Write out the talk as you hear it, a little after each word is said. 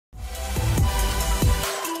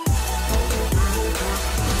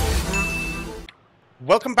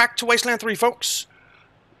Welcome back to Wasteland 3, folks.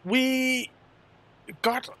 We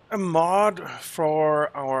got a mod for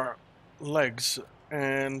our legs,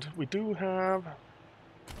 and we do have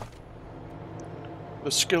the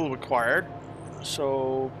skill required.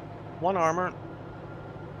 So, 1 armor,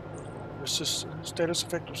 status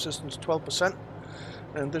effect resistance 12%,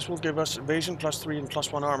 and this will give us evasion +3 and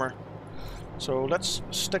 +1 armor. So let's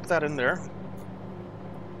stick that in there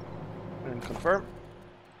and confirm.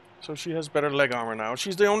 So she has better leg armor now.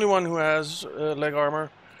 She's the only one who has leg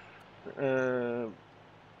armor.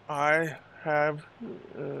 I have,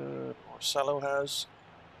 Marcelo has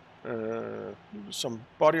some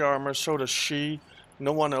body armor, so does she.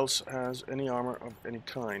 No one else has any armor of any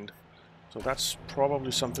kind. So that's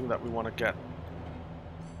probably something that we want to get.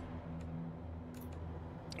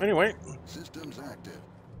 Anyway, Systems active.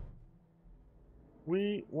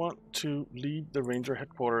 We want to leave the ranger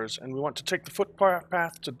headquarters, and we want to take the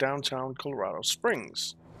footpath to downtown Colorado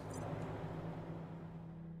Springs.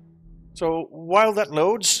 So while that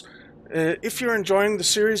loads, if you're enjoying the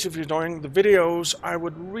series, if you're enjoying the videos, I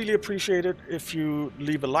would really appreciate it if you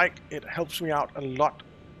leave a like. It helps me out a lot.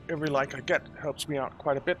 Every like I get helps me out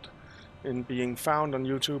quite a bit in being found on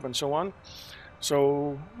YouTube and so on.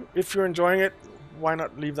 So if you're enjoying it, why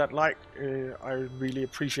not leave that like? I really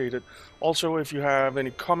appreciate it. Also, if you have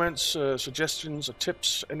any comments, suggestions, or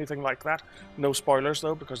tips, anything like that, no spoilers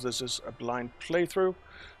though, because this is a blind playthrough,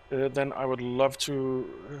 then I would love to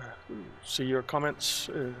see your comments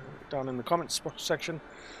down in the comments section.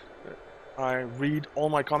 I read all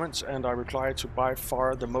my comments and I reply to by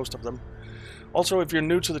far the most of them. Also, if you're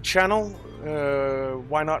new to the channel,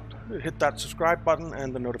 why not hit that subscribe button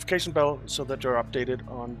and the notification bell so that you're updated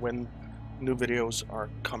on when new videos are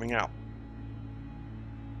coming out.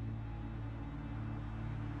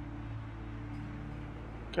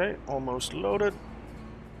 Okay, almost loaded.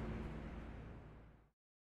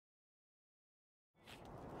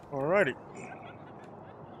 Alrighty.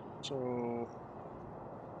 So,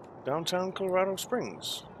 downtown Colorado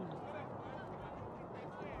Springs.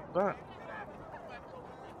 That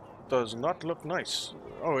does not look nice.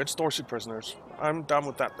 Oh, it's Dorsey prisoners. I'm down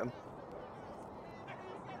with that then.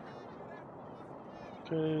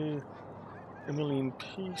 Okay. Emmeline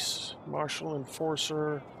Peace, Marshal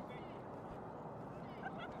Enforcer,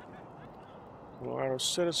 Colorado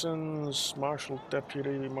Citizens, Marshal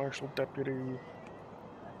Deputy, Marshal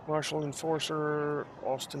Enforcer,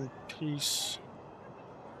 Austin Peace.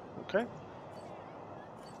 Okay.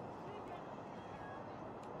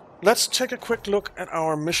 Let's take a quick look at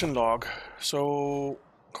our mission log. So,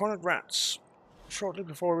 Cornered Rats. Shortly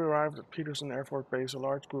before we arrived at Peterson Air Force Base, a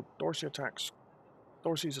large group of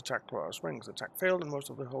Dorsey's attacked Colorado Springs. The attack failed and most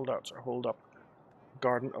of the holdouts are holed up in the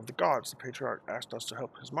Garden of the Gods. The Patriarch asked us to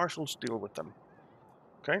help his marshals deal with them.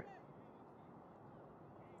 Okay.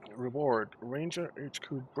 Reward. Ranger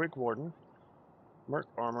HQ Brig Warden. Merc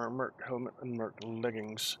armor, merc helmet, and merc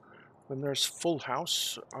leggings. When there's full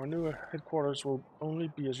house, our new headquarters will only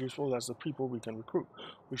be as useful as the people we can recruit.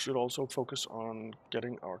 We should also focus on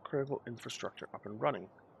getting our critical infrastructure up and running.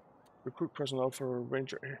 Recruit personnel for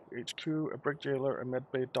Ranger HQ, a brig jailer, a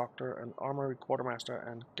medbay doctor, an armory quartermaster,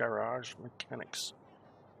 and garage mechanics.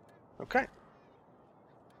 Okay.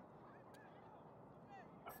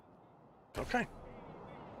 Okay.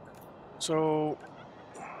 So,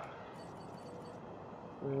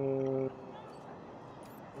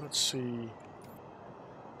 let's see.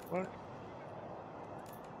 What?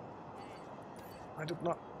 I did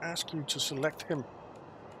not ask you to select him.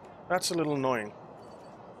 That's a little annoying.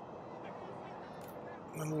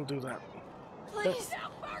 Then we'll do that. Please,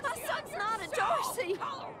 my son's not a Dorsey.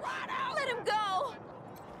 Let him go.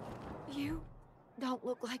 You don't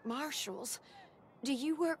look like marshals. Do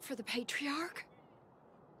you work for the Patriarch?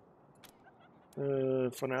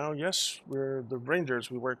 For now, yes. We're the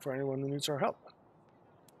Rangers. We work for anyone who needs our help.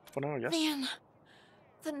 For now, yes.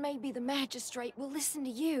 Then maybe the magistrate will listen to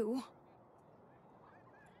you.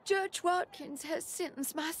 Judge Watkins has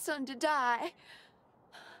sentenced my son to die.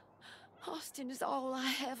 Austin is all I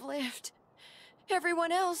have left.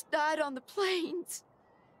 Everyone else died on the plains.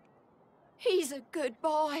 He's a good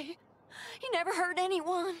boy. He never hurt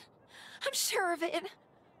anyone. I'm sure of it.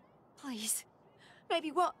 Please,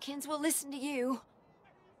 maybe Watkins will listen to you.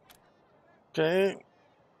 Okay.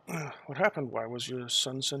 What happened? Why was your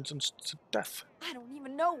son sentenced to death? I don't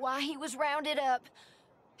even know why he was rounded up.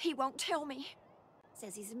 He won't tell me.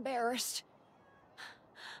 Says he's embarrassed.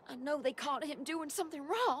 I know they caught him doing something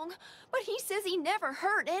wrong, but he says he never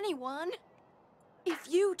hurt anyone. If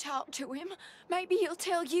you talk to him, maybe he'll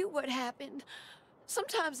tell you what happened.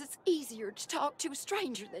 Sometimes it's easier to talk to a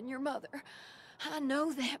stranger than your mother. I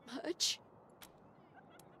know that much.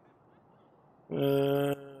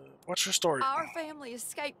 What's your story? Our family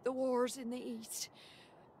escaped the wars in the East.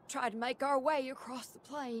 Tried to make our way across the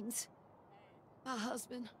plains. My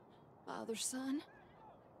husband, my other son,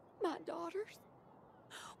 my daughters,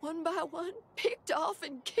 one by one, picked off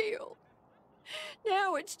and killed.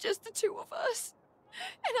 Now it's just the two of us.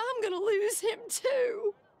 And I'm gonna lose him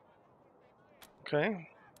too. Okay.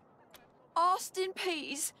 Austin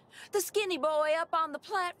Pease, the skinny boy up on the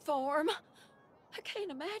platform. I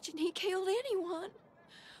can't imagine he killed anyone.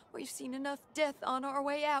 We've seen enough death on our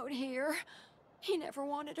way out here. He never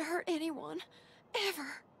wanted to hurt anyone, ever.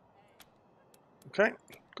 Okay.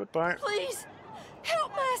 Goodbye. Please,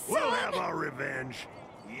 help my son! We'll have our revenge.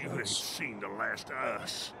 You ain't seen the last of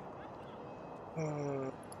us.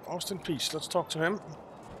 Austin Peace. Let's talk to him.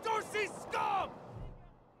 Dorsey scum!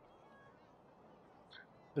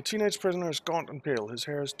 The teenage prisoner is gaunt and pale. His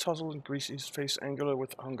hair is tousled and greasy, his face angular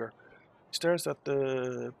with hunger. He stares at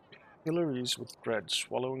the pillories with dread,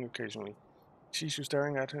 swallowing occasionally. He sees you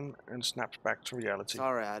staring at him and snaps back to reality.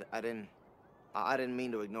 Sorry, I didn't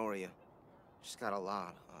mean to ignore you. Just got a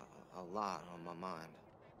lot on my mind.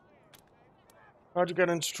 How'd you get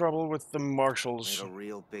into trouble with the marshals? Made a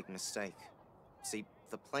real big mistake. See,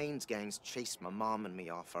 the Plains gangs chased my mom and me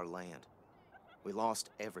off our land. We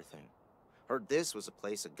lost everything. Heard this was a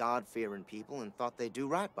place of God-fearing people and thought they'd do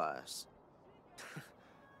right by us.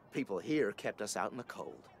 People here kept us out in the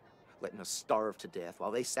cold, letting us starve to death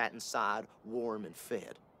while they sat inside, warm and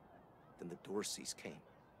fed. Then the Dorseys came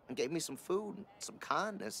and gave me some food and some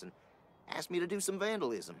kindness and asked me to do some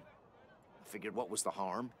vandalism. I figured what was the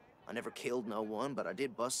harm? I never killed no one, but I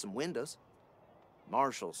did bust some windows.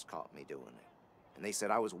 Marshals caught me doing it, and they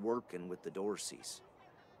said I was working with the Dorseys.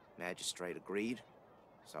 Magistrate agreed,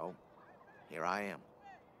 so here I am.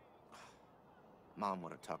 Mom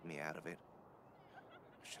would have talked me out of it. I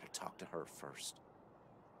should have talked to her first.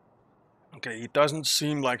 Okay, he doesn't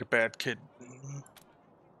seem like a bad kid.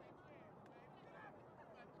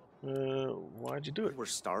 Why'd you do it? We were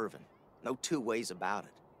starving. No two ways about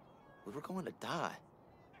it. We were going to die.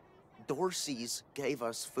 Dorseys gave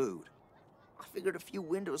us food. I figured a few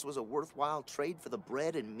windows was a worthwhile trade for the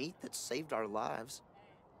bread and meat that saved our lives.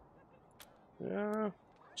 Yeah,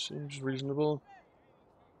 seems reasonable.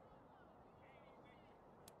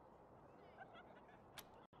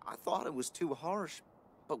 I thought it was too harsh,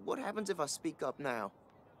 but what happens if I speak up now?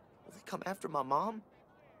 Will they come after my mom?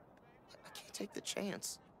 I can't take the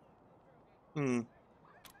chance. What's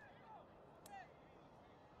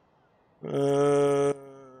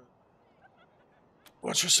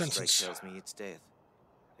your Magistrate sentence? tells me it's death.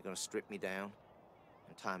 They're gonna strip me down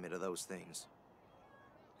and tie me to those things.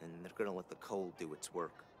 And they're gonna let the cold do its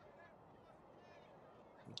work.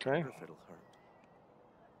 Okay. I wonder if it'll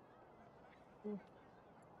hurt.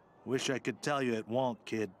 Wish I could tell you it won't,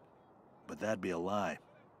 kid, but that'd be a lie.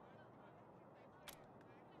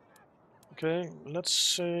 Okay, let's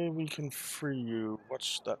say we can free you.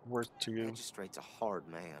 What's that worth to you? Magistrate's a hard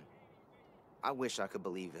man. I wish I could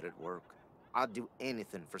believe it'd work. I'd do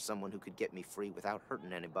anything for someone who could get me free without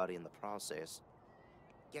hurting anybody in the process.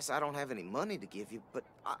 Guess I don't have any money to give you, but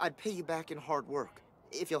I'd pay you back in hard work,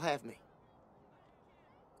 if you'll have me.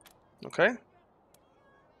 Okay.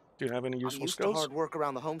 Do you have any I'm useful used skills? to hard work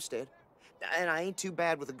around the homestead, and I ain't too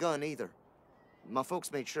bad with a gun either. My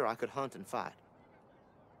folks made sure I could hunt and fight.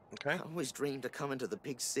 Okay. I always dreamed of coming to the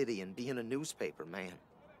big city and being a newspaper man.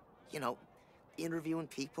 You know, interviewing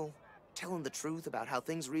people, telling the truth about how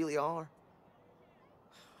things really are.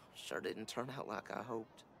 Sure didn't turn out like I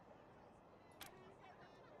hoped.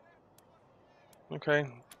 Okay.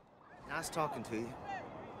 Nice talking to you.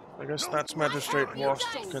 I guess that's Magistrate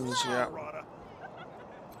Watkins, yeah.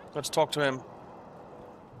 Let's talk to him.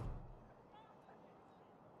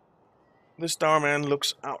 This Starman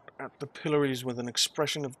looks out at the pillories with an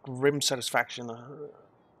expression of grim satisfaction.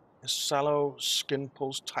 His sallow skin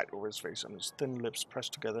pulls tight over his face and his thin lips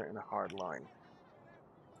pressed together in a hard line.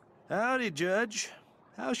 Howdy, Judge.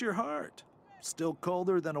 How's your heart? Still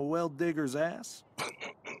colder than a well digger's ass?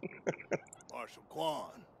 Marshal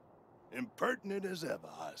Quan, impertinent as ever,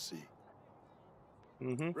 I see.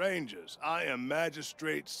 Mm-hmm. Rangers, I am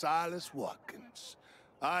Magistrate Silas Watkins.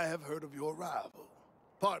 I have heard of your rival,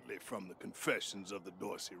 partly from the confessions of the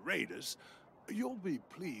Dorsey Raiders. You'll be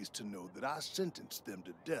pleased to know that I sentenced them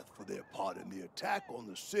to death for their part in the attack on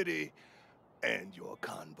the city and your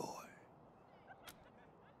convoy.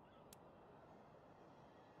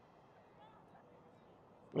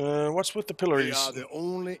 What's with the They pillories? are the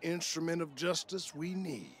only instrument of justice we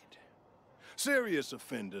need. Serious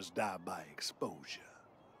offenders die by exposure.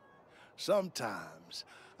 Sometimes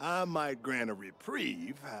I might grant a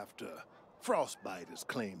reprieve after frostbiters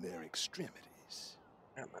claim their extremities.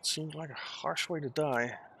 And that seems like a harsh way to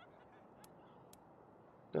die.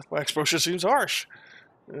 Death by exposure seems harsh.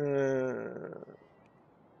 You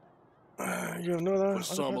have no other For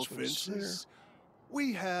some attachments here. offenses,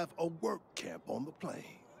 we have a work camp on the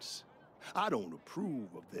plains. I don't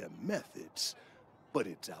approve of their methods, but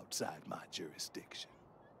it's outside my jurisdiction.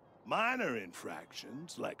 Minor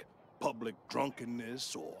infractions, like public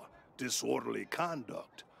drunkenness or disorderly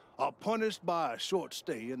conduct, are punished by a short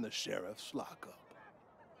stay in the sheriff's lockup.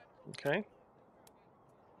 Okay.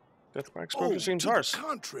 Death by exposure seems harsh. To the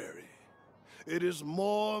contrary. It is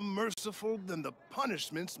more merciful than the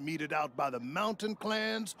punishments meted out by the mountain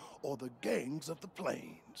clans or the gangs of the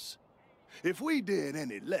plains. If we did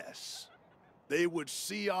any less, they would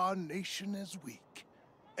see our nation as weak.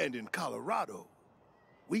 And in Colorado,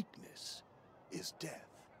 weakness is death.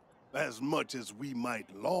 As much as we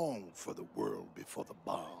might long for the world before the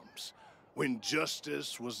bombs, when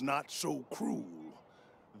justice was not so cruel,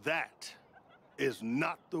 that is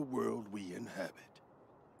not the world we inhabit.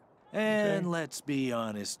 And let's be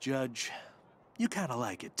honest, Judge. You kind of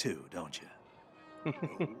like it too, don't you?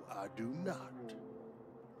 No, I do not.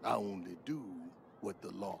 I only do what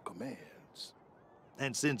the law commands.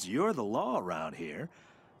 And since you're the law around here,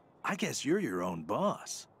 I guess you're your own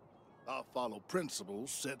boss. I follow principles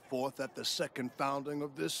set forth at the second founding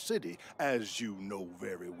of this city, as you know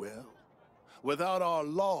very well. Without our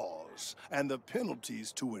laws and the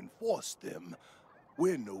penalties to enforce them,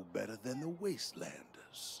 we're no better than the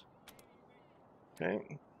Wastelanders.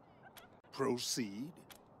 Okay. Proceed.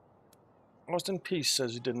 Austin Peace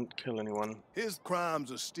says he didn't kill anyone. His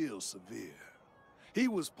crimes are still severe. He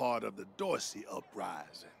was part of the Dorsey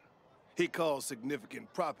uprising. He caused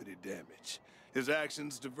significant property damage. His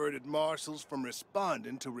actions diverted marshals from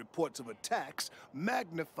responding to reports of attacks,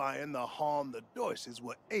 magnifying the harm the Dorseys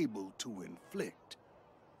were able to inflict.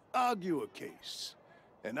 Argue a case,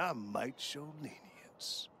 and I might show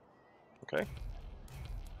lenience. Okay.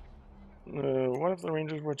 What if the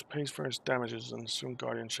Rangers were to pay for his damages and assume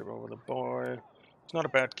guardianship over the boy? He's not a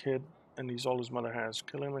bad kid, and he's all his mother has.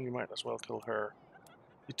 Kill him, and you might as well kill her.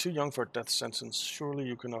 You're too young for a death sentence. Surely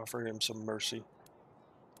you can offer him some mercy.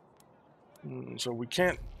 So we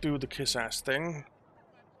can't do the kiss-ass thing.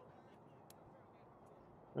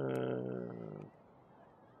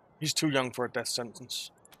 He's too young for a death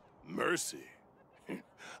sentence. Mercy?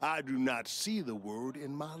 I do not see the word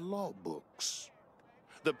in my law books.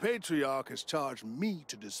 The Patriarch has charged me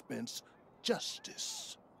to dispense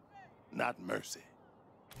justice, not mercy.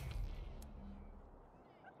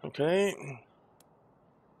 Okay.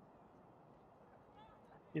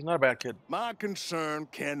 He's not a bad kid. My concern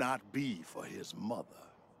cannot be for his mother.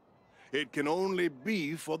 It can only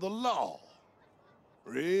be for the law.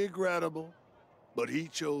 Regrettable, but he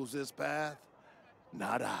chose this path,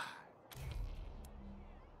 not I.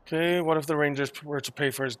 Okay, what if the Rangers were to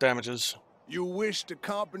pay for his damages? You wish to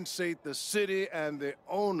compensate the city and the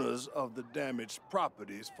owners of the damaged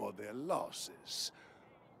properties for their losses.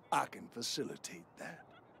 I can facilitate that.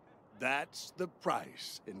 That's the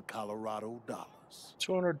price in Colorado dollars.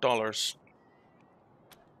 $200.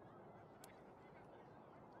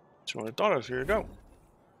 $200, here you go.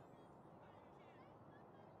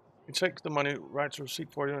 He takes the money, writes a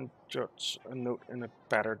receipt for you, and jots a note in a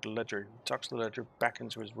battered ledger. He tucks the ledger back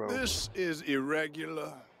into his robe. This is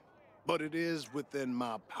irregular, but it is within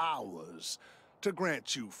my powers to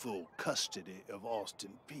grant you full custody of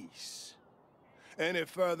Austin Peace. Any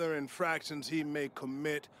further infractions he may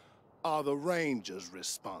commit are the Ranger's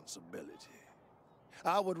responsibility.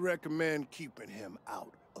 I would recommend keeping him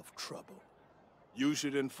out of trouble. You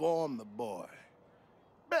should inform the boy.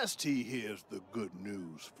 Best he hears the good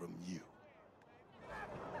news from you.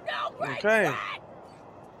 Okay.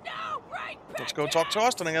 Let's go talk to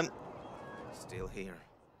Austin again. Still here.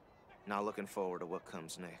 Not looking forward to what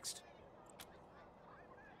comes next.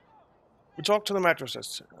 We talked to the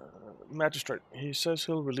magistrate. He says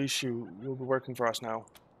he'll release you. You'll be working for us now.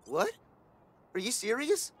 What? Are you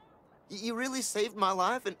serious? You really saved my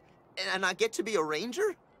life and I get to be a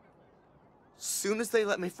ranger? Soon as they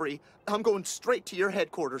let me free, I'm going straight to your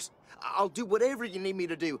headquarters. I'll do whatever you need me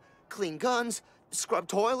to do. Clean guns, scrub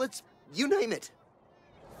toilets, you name it.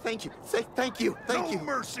 Thank you. Thank you. No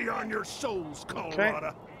mercy on your souls, Colorado.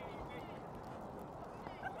 Okay.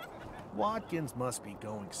 Watkins must be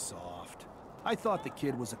going soft. I thought the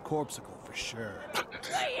kid was a corpsicle for sure.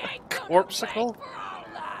 Corpsicle?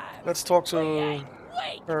 Let's talk to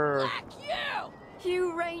her.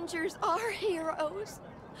 You Rangers are heroes.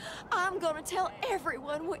 I'm gonna tell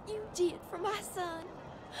everyone what you did for my son.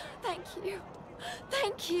 Thank you.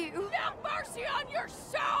 Thank you.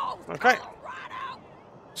 Okay.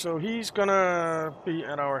 so he's gonna be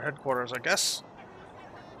at our headquarters, I guess.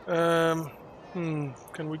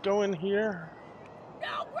 Can we go in here?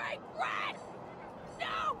 No regret!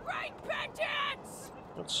 No repentance!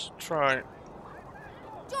 Let's try.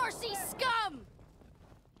 Dorsey scum!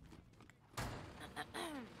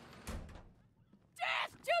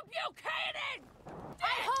 Death to Buchanan!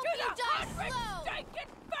 Death to the 100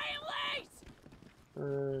 stinking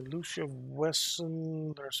families! Lucia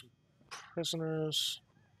Wesson, there's some prisoners.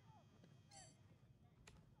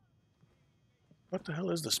 What the hell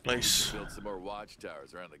is this place? Build some more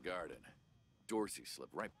watchtowers around the garden. Dorsey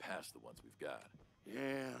slipped right past the ones we've got.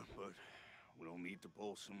 Yeah, but we'll need to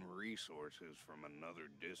pull some resources from another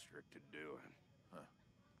district to do it.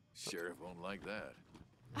 Sheriff won't like that.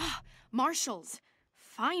 Ah, marshals!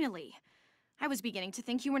 Finally! I was beginning to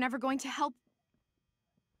think you were never going to help.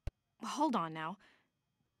 Hold on now.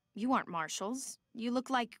 You aren't marshals. You look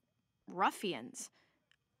like ruffians.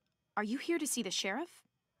 Are you here to see the sheriff?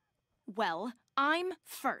 Well, I'm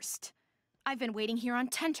first. I've been waiting here on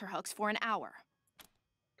tenterhooks for an hour.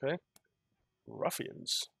 Okay.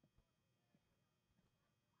 Ruffians.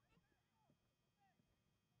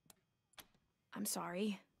 I'm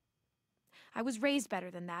sorry. I was raised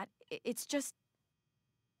better than that. It's just...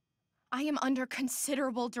 I am under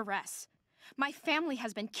considerable duress. My family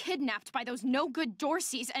has been kidnapped by those no-good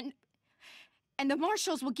Dorseys, and the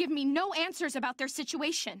marshals will give me no answers about their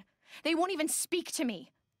situation. They won't even speak to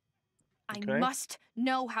me. Okay. I must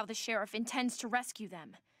know how the sheriff intends to rescue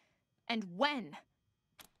them. And when.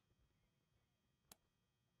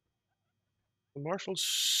 The marshals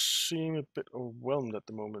seem a bit overwhelmed at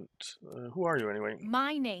the moment. Who are you, anyway?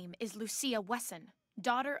 My name is Lucia Wesson,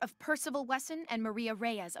 daughter of Percival Wesson and Maria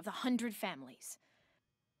Reyes of the 100 Families.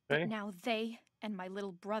 Okay. But now they and my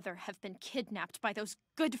little brother have been kidnapped by those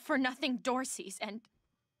good-for-nothing Dorseys, and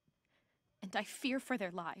I fear for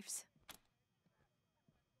their lives.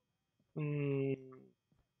 Can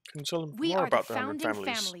you tell them We more are the about the 100 founding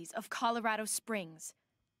families? families of Colorado Springs,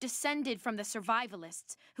 descended from the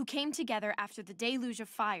survivalists who came together after the deluge of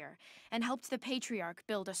fire and helped the Patriarch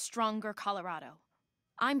build a stronger Colorado.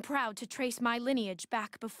 I'm proud to trace my lineage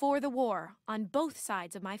back before the war on both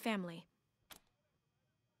sides of my family.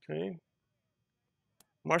 Okay.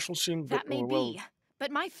 Marshals seem a bit That may overwhelmed. be,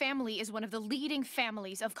 but my family is one of the leading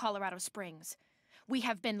families of Colorado Springs. We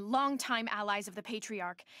have been longtime allies of the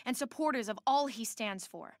Patriarch and supporters of all he stands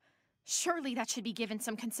for. Surely that should be given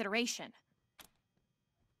some consideration.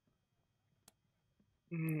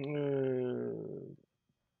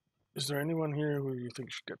 Is there anyone here who you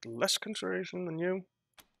think should get less consideration than you?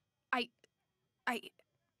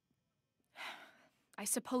 I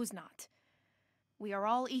suppose not. We are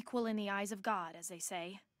all equal in the eyes of God, as they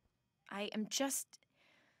say. I am just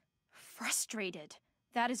frustrated.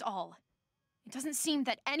 That is all. It doesn't seem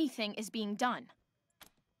that anything is being done.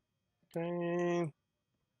 Okay.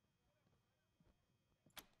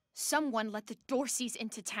 Someone let the Dorseys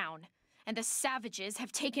into town, and the savages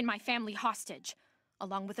have taken my family hostage,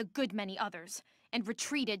 along with a good many others, and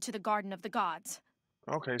retreated to the Garden of the Gods.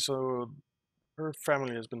 Okay, so her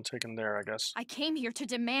family has been taken there, I guess. I came here to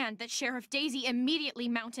demand that Sheriff Daisy immediately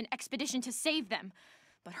mount an expedition to save them,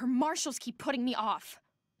 but her marshals keep putting me off.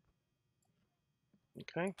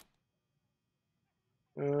 Okay.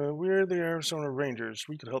 We're the Arizona Rangers.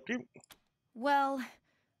 We could help you. Well,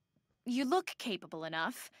 you look capable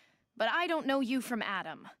enough, but I don't know you from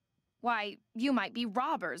Adam. Why, you might be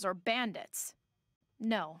robbers or bandits.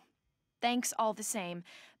 No. Thanks all the same,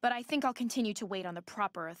 but I think I'll continue to wait on the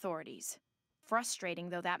proper authorities. Frustrating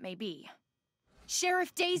though that may be.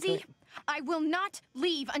 Sheriff Daisy, Okay. I will not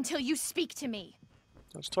leave until you speak to me.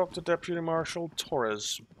 Let's talk to Deputy Marshal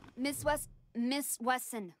Torres. Miss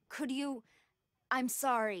Wesson, could you... I'm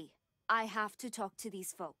sorry. I have to talk to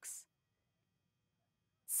these folks.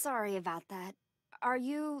 Sorry about that. Are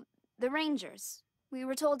you the Rangers? We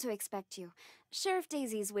were told to expect you. Sheriff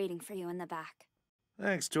Daisy's waiting for you in the back.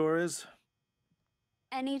 Thanks, Torres.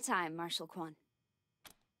 Anytime, Marshal Quan.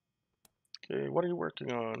 Okay, what are you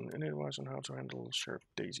working on? Any advice on how to handle Sheriff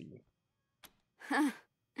Daisy?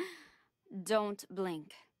 Don't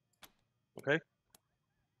blink. Okay.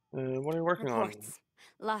 What are you working Reports.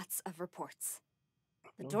 Lots of reports.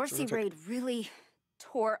 The Oh, Dorsey terrific. raid really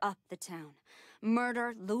tore up the town.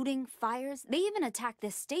 Murder, looting, fires. They even attacked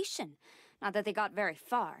this station. Not that they got very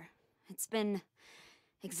far. It's been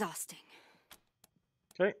exhausting.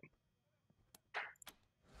 on? Okay.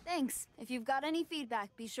 Thanks. If you've got any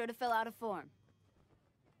feedback, be sure to fill out a form.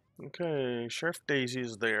 Okay, Sheriff Daisy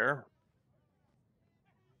is there.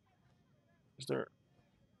 Is there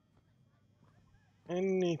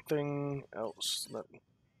anything else that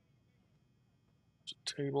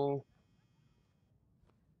Table.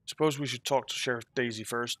 Suppose we should talk to Sheriff Daisy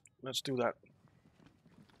first. Let's do that.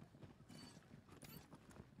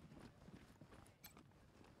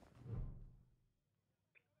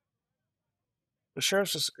 The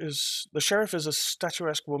sheriff is a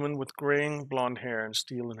statuesque woman with graying blonde hair and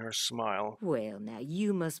steel in her smile. Well, now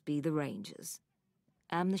you must be the Rangers.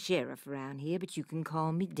 I'm the sheriff around here, but you can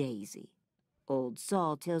call me Daisy. Old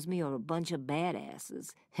Saul tells me you're a bunch of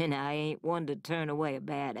badasses, and I ain't one to turn away a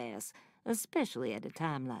badass, especially at a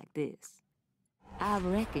time like this. I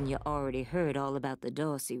reckon you already heard all about the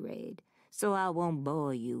Dorsey raid, so I won't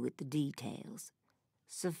bore you with the details.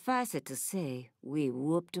 Suffice it to say, we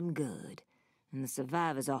whooped 'em good, and the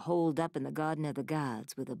survivors are holed up in the Garden of the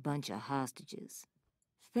Gods with a bunch of hostages.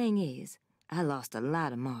 Thing is, I lost a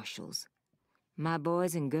lot of marshals. My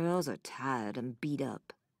boys and girls are tired and beat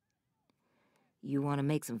up. You want to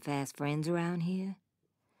make some fast friends around here?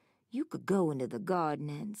 You could go into the garden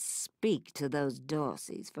and speak to those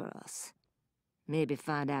Dorseys for us. Maybe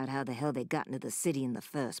find out how the hell they got into the city in the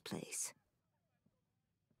first place.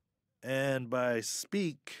 And by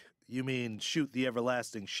speak, you mean shoot the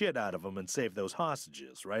everlasting shit out of them and save those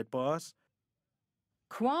hostages, right, boss?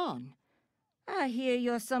 Quan, I hear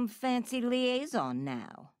you're some fancy liaison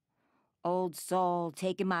now. Old Saul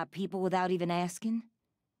taking my people without even asking?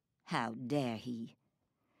 How dare he?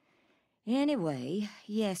 Anyway,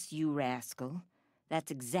 yes, you rascal.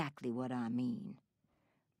 That's exactly what I mean.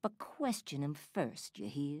 But question him first, you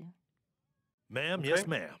hear? Ma'am, Okay. yes,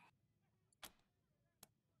 ma'am.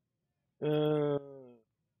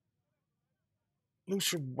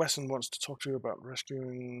 Lucia Wesson wants to talk to you about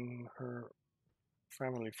rescuing her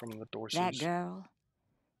family from the Dorseys. That girl?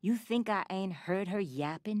 You think I ain't heard her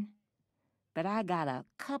yapping? But I got a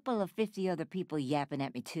couple of 50 other people yapping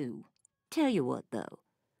at me, too. Tell you what, though.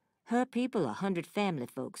 Her people are 100 family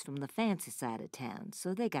folks from the fancy side of town,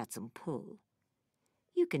 so they got some pull.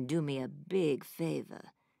 You can do me a big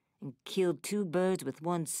favor and kill 2 birds with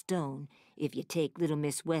 1 stone if you take little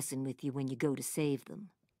Miss Wesson with you when you go to save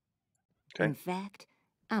them. Okay. In fact,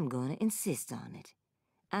 I'm gonna insist on it.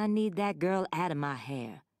 I need that girl out of my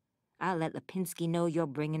hair. I'll let Lipinski know you're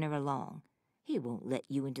bringing her along. He won't let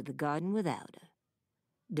you into the garden without her.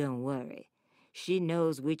 Don't worry. She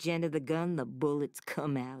knows which end of the gun the bullets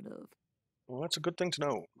come out of. Well, that's a good thing to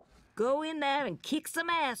know. Go in there and kick some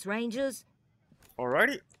ass, Rangers.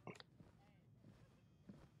 Alrighty.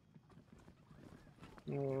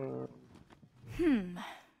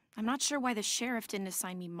 I'm not sure why the sheriff didn't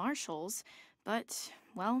assign me marshals, but,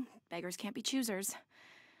 well, beggars can't be choosers.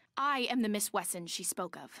 I am the Miss Wesson she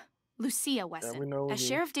spoke of. Lucia Wesson. we know As you.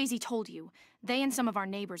 Sheriff Daisy told you, they and some of our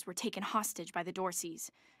neighbors were taken hostage by the Dorseys,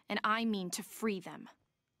 and I mean to free them.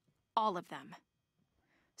 All of them.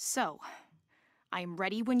 So, I am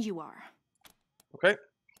ready when you are. Okay.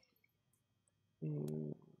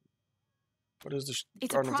 What is this?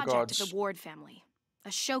 It's a Garden of the project Gods? of the Ward family.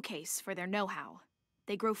 A showcase for their know-how.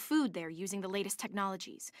 They grow food there using the latest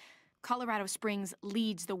technologies. Colorado Springs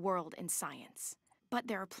leads the world in science. But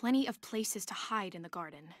there are plenty of places to hide in the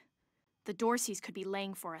garden. The Dorseys could be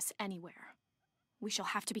laying for us anywhere. We shall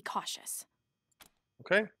have to be cautious.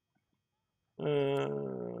 Okay.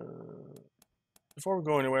 Before we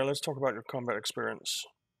go anywhere, let's talk about your combat experience.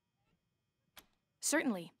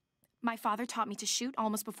 Certainly. My father taught me to shoot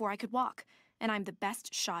almost before I could walk, and I'm the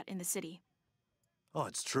best shot in the city. Oh,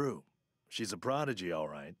 it's true. She's a prodigy, all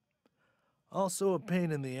right. Also a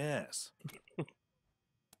pain in the ass.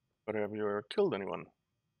 But have you ever killed anyone?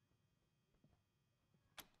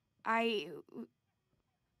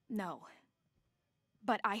 No.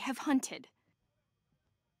 But I have hunted.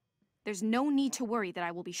 There's no need to worry that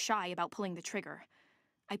I will be shy about pulling the trigger.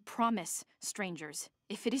 I promise, strangers,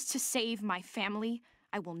 if it is to save my family,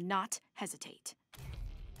 I will not hesitate.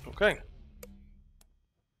 Okay.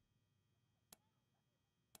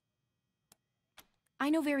 I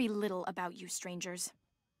know very little about you, strangers.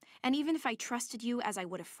 And even if I trusted you as I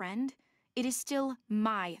would a friend, it is still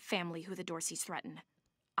my family who the Dorseys threaten.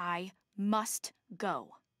 I must go.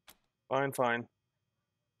 Fine, fine.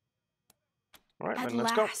 All right, At then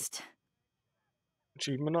let's go. last.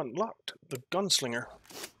 Achievement unlocked. The Gunslinger.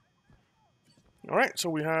 All right, so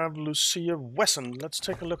we have Lucia Wesson. Let's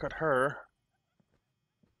take a look at her.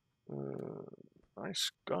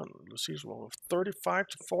 Nice gun. Lucia's roll of 35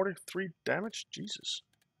 to 43 damage. Jesus.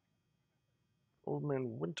 Old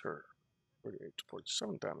Man Winter. 38 to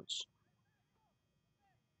 47 damage.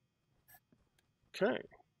 Okay.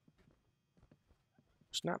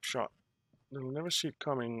 Snapshot. They'll never see it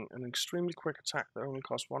coming. An extremely quick attack that only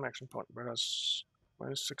costs 1 action point, but has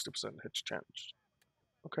minus 60% hit chance.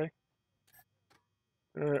 Okay.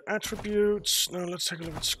 Attributes. Now let's take a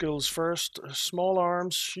look at skills first. Small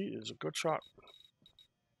arms. She is a good shot.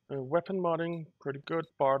 Weapon modding, pretty good.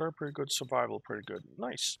 Barter, pretty good. Survival, pretty good.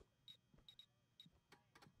 Nice.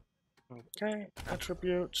 Okay,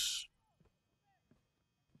 attributes.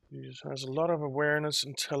 He has a lot of awareness,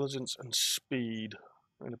 intelligence, and speed,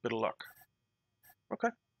 and a bit of luck. Okay.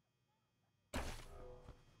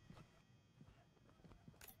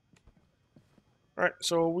 Alright,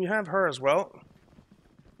 so we have her as well.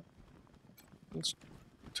 Let's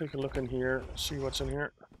take a look in here, see what's in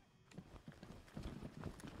here.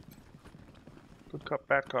 Good cup,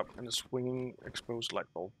 bad cup, and a swinging exposed light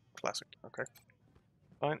bulb. Classic. Okay.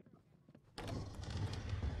 Fine.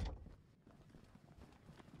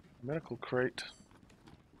 Medical crate.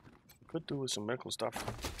 Could do with some medical stuff.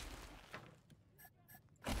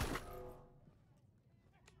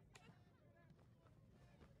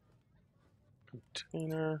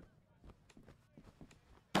 Container.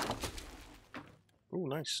 Ooh,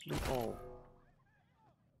 nice. Loot all.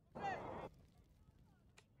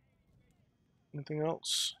 Anything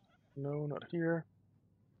else? No, not here.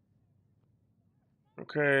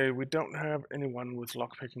 Okay, we don't have anyone with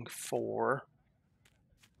lockpicking 4.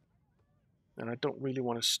 And I don't really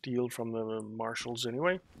want to steal from the marshals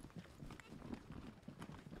anyway.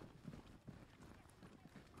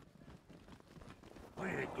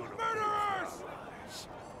 Murderers!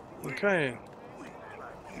 Okay.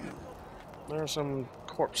 There are some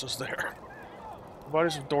corpses there. The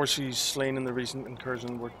bodies of Dorsey slain in the recent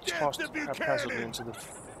incursion were tossed haphazardly into the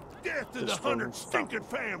Death to the 100 stinking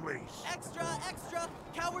families! Extra, extra!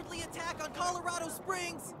 Cowardly attack on Colorado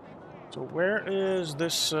Springs! So where is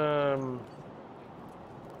this, Nearly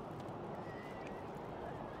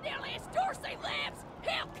as Dorsey lives,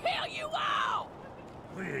 he'll kill you all!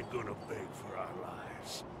 We ain't gonna beg for our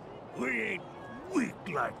lives. We ain't weak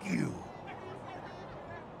like you.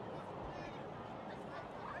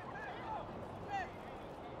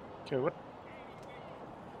 Okay, what?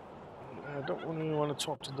 I don't really want to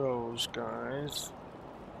talk to those guys.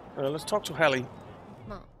 Let's talk to Hallie.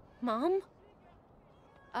 Mom?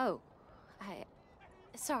 Oh,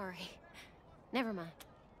 sorry. Never mind.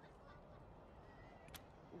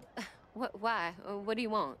 Why? What do you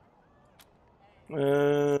want?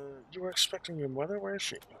 You were expecting your mother? Where is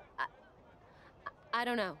she? I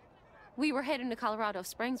don't know. We were heading to Colorado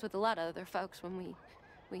Springs with a lot of other folks when we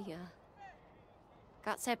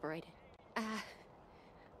got separated.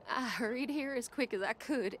 I hurried here as quick as I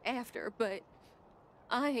could after, but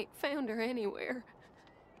I ain't found her anywhere.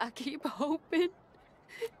 I keep hoping.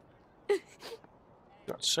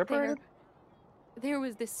 Got separated? There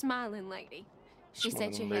was this smiling lady. She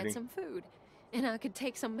said she had some food, and I could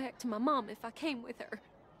take some back to my mom if I came with her.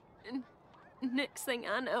 And next thing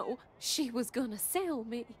I know, she was gonna sell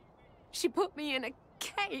me. She put me in a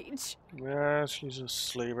cage. Yeah, she's a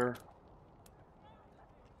slaver.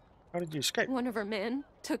 How did you escape? One of her men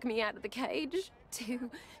took me out of the cage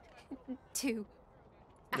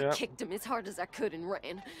I kicked him as hard as I could and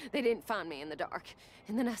ran. They didn't find me in the dark.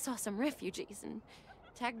 And then I saw some refugees and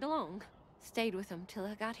tagged along. Stayed with them till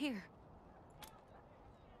I got here.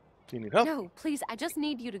 Do you need help? No, please, I just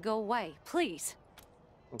need you to go away. Please.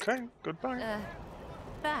 Okay, goodbye.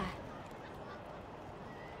 Bye.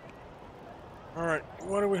 Alright,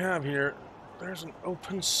 what do we have here? There's an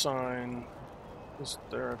open sign. Is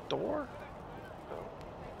there a door? No.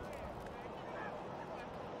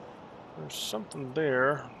 There's something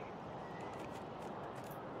there.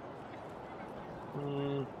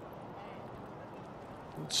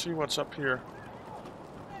 Let's see what's up here.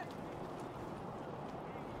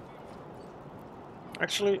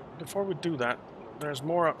 Actually, before we do that, there's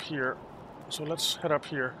more up here. So let's head up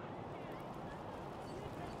here.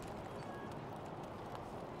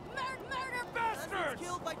 Murder bastards!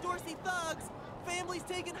 Killed by Dorsey thugs! Families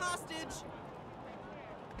taken hostage!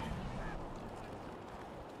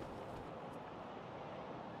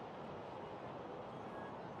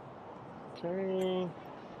 Okay.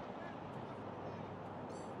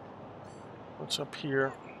 What's up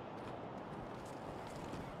here?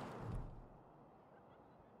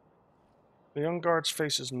 The young guard's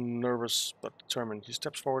face is nervous but determined. He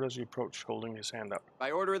steps forward as you approach, holding his hand up.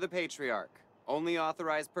 By order of the Patriarch, only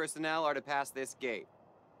authorized personnel are to pass this gate.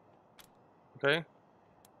 Okay.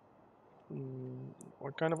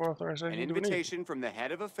 What kind of authorization An invitation from the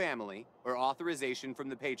head of a family or authorization from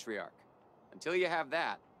the Patriarch. Until you have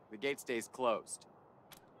that, the gate stays closed.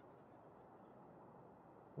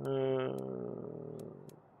 Why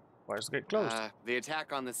is the gate closed? The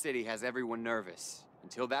attack on the city has everyone nervous.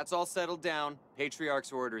 Until that's all settled down,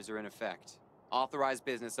 Patriarch's orders are in effect. Authorized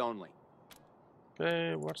business only.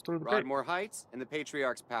 Okay, what's through the gate? Broadmoor Heights and the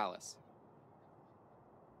Patriarch's Palace.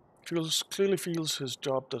 Clearly feels his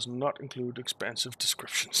job does not include expansive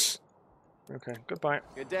descriptions. Okay, goodbye.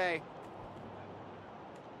 Good day.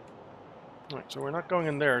 Right, so we're not going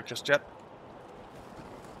in there just yet.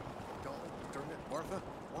 Darn it, Martha.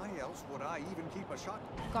 Why else would I even keep a shot?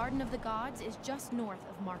 Garden of the Gods is just north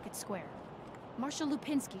of Market Square. Marshal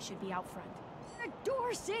Lupinski should be out front. The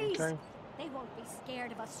Dorseys! Okay. They won't be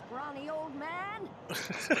scared of a scrawny old man.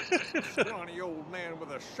 Scrawny old man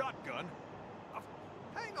with a shotgun?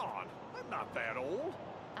 Hang on, I'm not that old.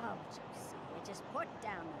 Oh, Josiah, just put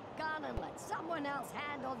down the gun and let someone else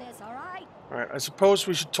handle this, all right? Alright, I suppose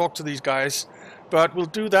we should talk to these guys, but we'll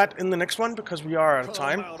do that in the next one because we are out of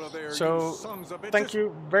time. So, thank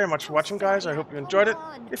you very much for watching, guys. I hope you enjoyed it.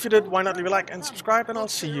 If you did, why not leave a like and subscribe, and I'll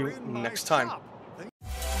see you next time.